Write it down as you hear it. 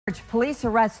Police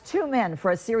arrest two men for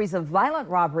a series of violent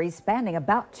robberies spanning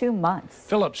about 2 months.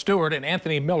 Philip Stewart and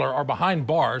Anthony Miller are behind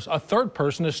bars. A third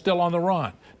person is still on the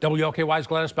run. WLKY's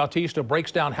Gladys Bautista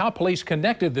breaks down how police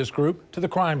connected this group to the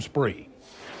crime spree.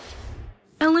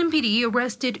 LMPD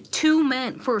arrested two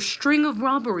men for a string of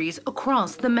robberies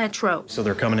across the metro. So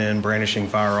they're coming in, brandishing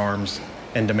firearms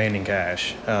and demanding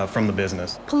cash from the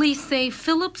business. Police say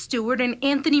Philip Stewart and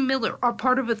Anthony Miller are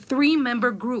part of a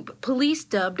three-member group police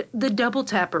dubbed the Double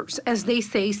Tappers, as they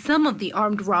say some of the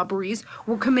armed robberies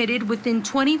were committed within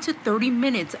 20 to 30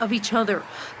 minutes of each other.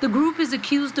 The group is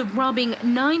accused of robbing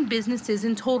 9 businesses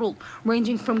in total,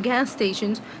 ranging from gas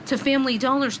stations to Family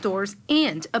Dollar stores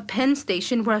and a Penn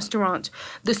Station restaurant.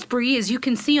 The spree, as you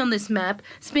can see on this map,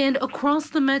 spanned across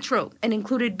the metro and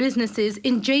included businesses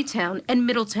in J-Town and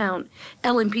Middletown.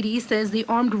 LMPD says the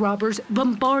armed robbers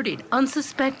bombarded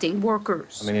unsuspecting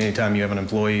workers. I mean, anytime you have an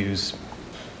employee who's,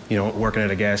 working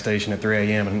at a gas station at 3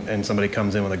 a.m. and somebody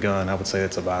comes in with a gun, I would say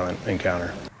it's a violent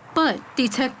encounter. But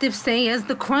detectives say as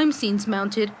the crime scenes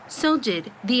mounted, so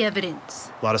did the evidence.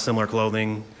 A lot of similar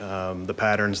clothing, the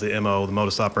patterns, the MO, the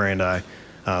modus operandi,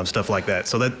 stuff like that.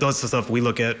 So that's the stuff we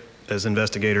look at as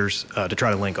investigators to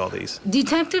try to link all these.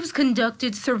 Detectives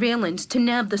conducted surveillance to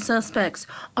nab the suspects.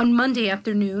 On Monday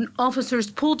afternoon, officers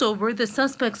pulled over the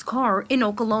suspect's car in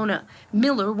Okolona.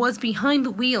 Miller was behind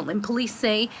the wheel, and police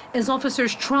say as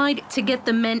officers tried to get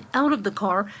the men out of the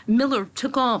car, Miller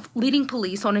took off, leading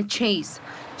police on a chase.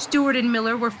 Stewart and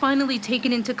Miller were finally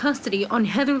taken into custody on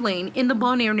Heather Lane in the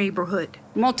Bon Air neighborhood.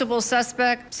 Multiple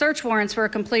suspect search warrants were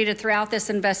completed throughout this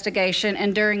investigation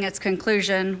and during its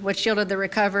conclusion, which yielded the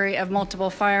recovery of multiple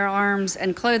firearms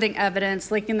and clothing evidence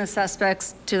linking the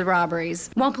suspects to the robberies.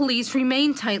 While police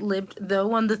remain tight-lipped,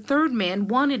 though, on the third man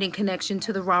wanted in connection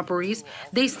to the robberies,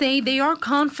 they say they are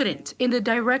confident in the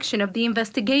direction of the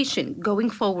investigation going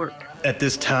forward. At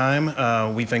this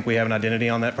time, we think we have an identity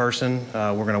on that person.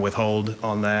 We're going to withhold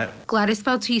on that. Gladys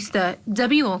Bautista,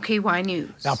 WLKY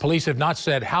News. Now, police have not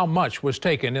said how much was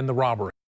taken in the robbery.